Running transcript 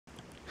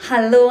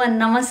Hello and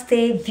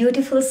namaste,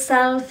 beautiful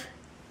self.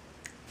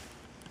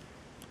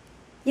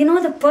 You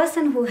know, the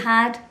person who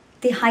had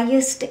the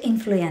highest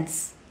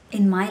influence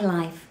in my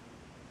life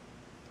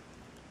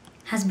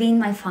has been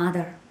my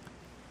father.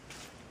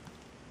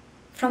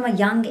 From a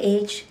young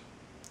age,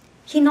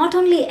 he not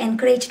only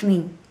encouraged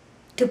me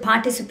to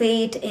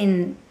participate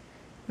in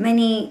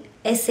many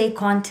essay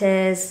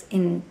contests,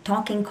 in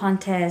talking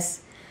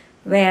contests,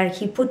 where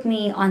he put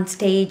me on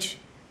stage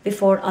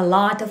before a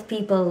lot of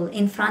people,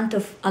 in front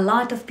of a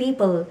lot of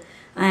people,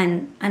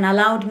 and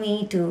allowed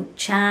me to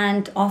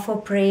chant, offer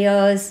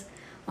prayers,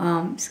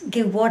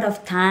 give word of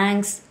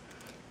thanks.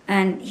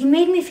 And he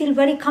made me feel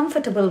very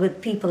comfortable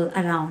with people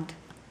around.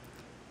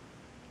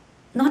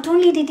 Not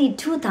only did he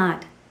do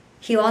that,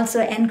 he also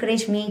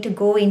encouraged me to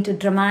go into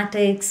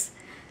dramatics.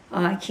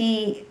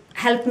 He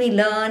helped me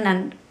learn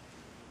and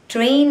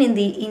train in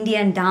the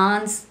Indian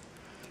dance.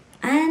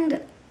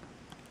 And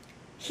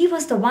he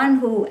was the one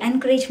who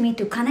encouraged me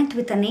to connect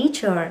with the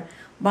nature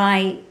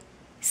by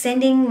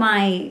sending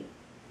my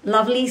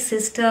lovely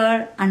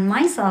sister and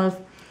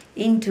myself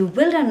into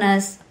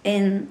wilderness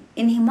in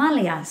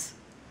Himalayas.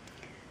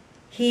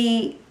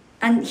 He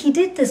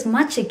did this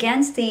much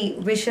against the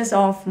wishes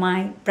of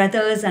my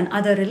brothers and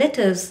other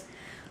relatives,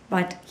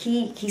 but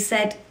he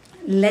said,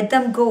 let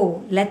them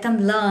go, let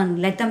them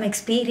learn, let them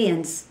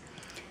experience,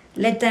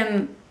 let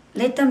them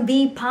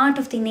be part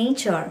of the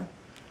nature.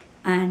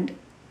 And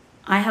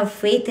I have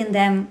faith in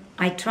them,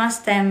 I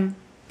trust them,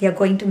 they are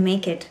going to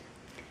make it.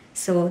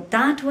 So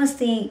that was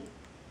the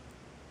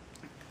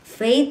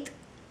faith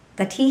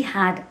that he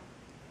had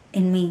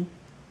in me.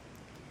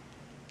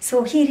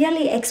 So he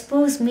really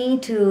exposed me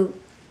to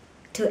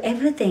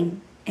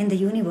everything in the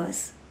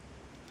universe.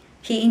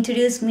 He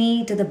introduced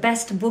me to the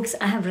best books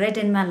I have read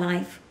in my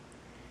life.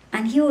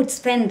 And he would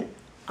spend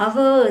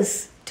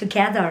hours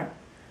together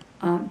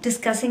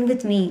discussing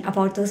with me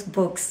about those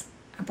books,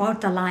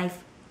 about the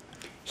life.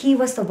 He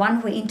was the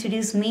one who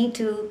introduced me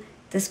to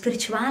the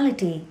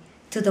spirituality,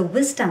 to the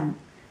wisdom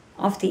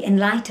of the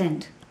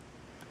enlightened.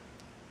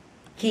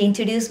 He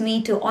introduced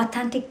me to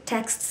authentic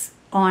texts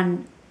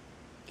on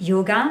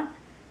yoga,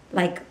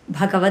 like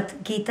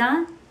Bhagavad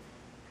Gita,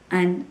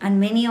 and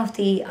many of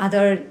the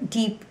other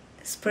deep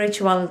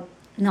spiritual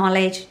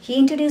knowledge. He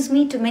introduced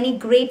me to many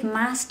great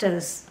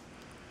masters.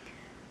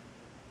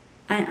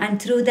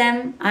 And through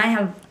them, I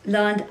have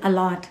learned a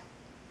lot.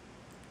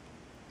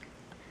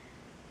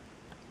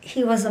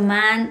 He was a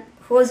man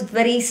who was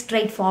very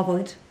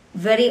straightforward,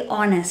 very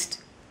honest.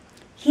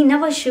 He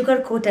never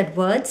sugar-coated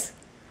words,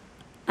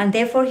 and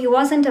therefore he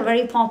wasn't a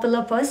very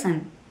popular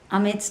person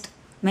amidst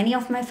many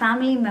of my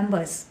family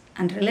members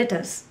and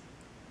relatives.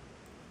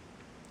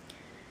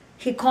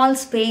 He called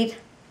spade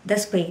the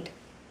spade.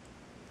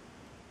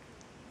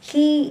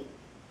 He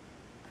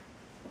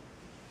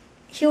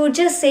would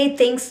just say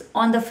things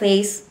on the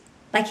face,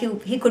 like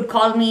he could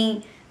call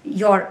me,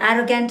 "You're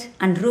arrogant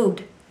and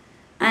rude."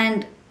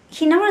 And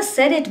he never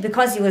said it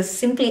because he was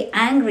simply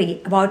angry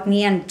about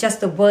me and just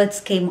the words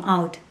came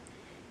out.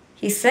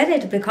 He said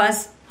it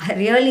because I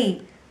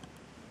really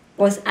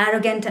was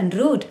arrogant and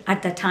rude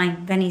at the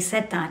time when he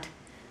said that.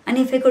 And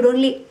if I could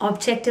only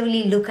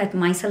objectively look at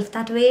myself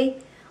that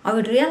way, I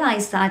would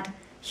realize that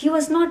he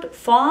was not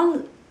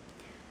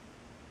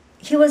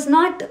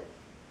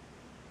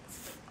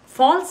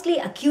falsely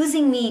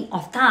accusing me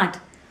of that,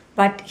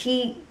 but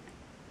he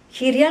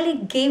really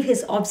gave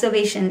his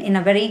observation in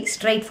a very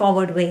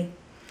straightforward way.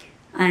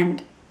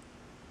 And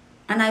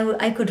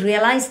I could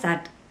realize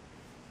that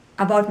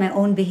about my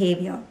own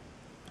behavior.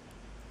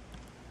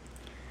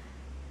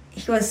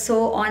 He was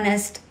so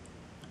honest,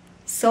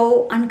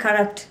 so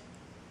uncorrupt,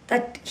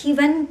 that he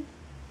went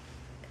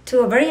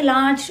to a very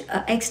large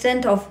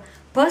extent of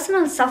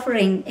personal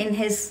suffering in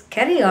his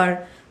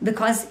career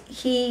because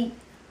he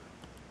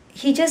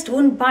just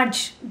wouldn't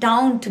budge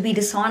down to be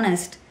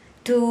dishonest,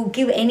 to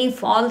give any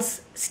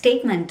false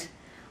statement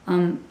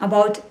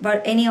about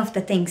any of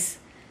the things.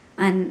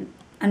 And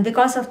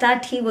because of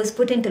that, he was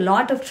put into a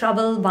lot of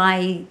trouble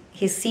by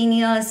his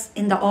seniors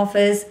in the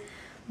office.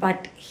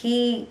 But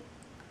he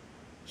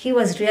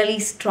was really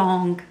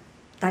strong,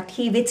 that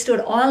he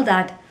withstood all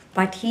that,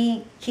 but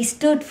he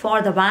stood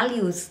for the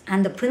values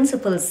and the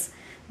principles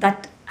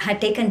that had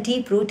taken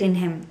deep root in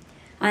him.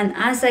 And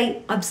as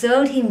I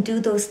observed him do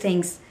those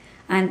things,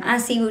 and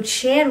as he would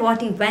share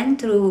what he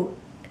went through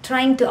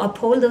trying to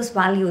uphold those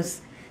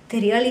values, they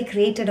really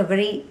created a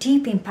very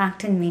deep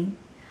impact in me.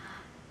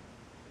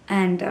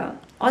 And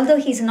although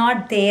he's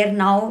not there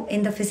now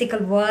in the physical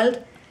world,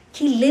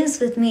 he lives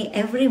with me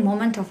every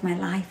moment of my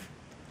life.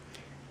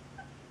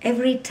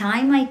 Every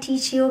time I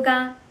teach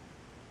yoga,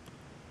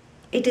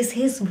 it is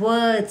his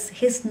words,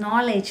 his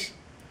knowledge,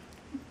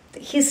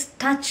 his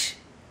touch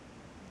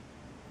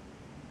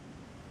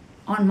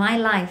on my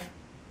life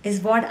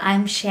is what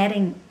I'm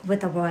sharing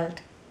with the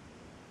world.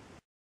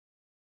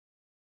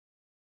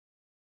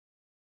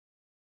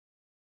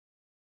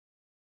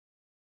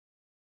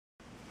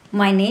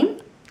 My name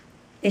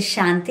is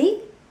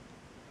Shanthi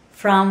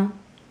from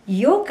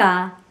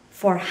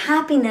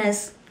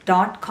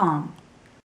yogaforhappiness.com.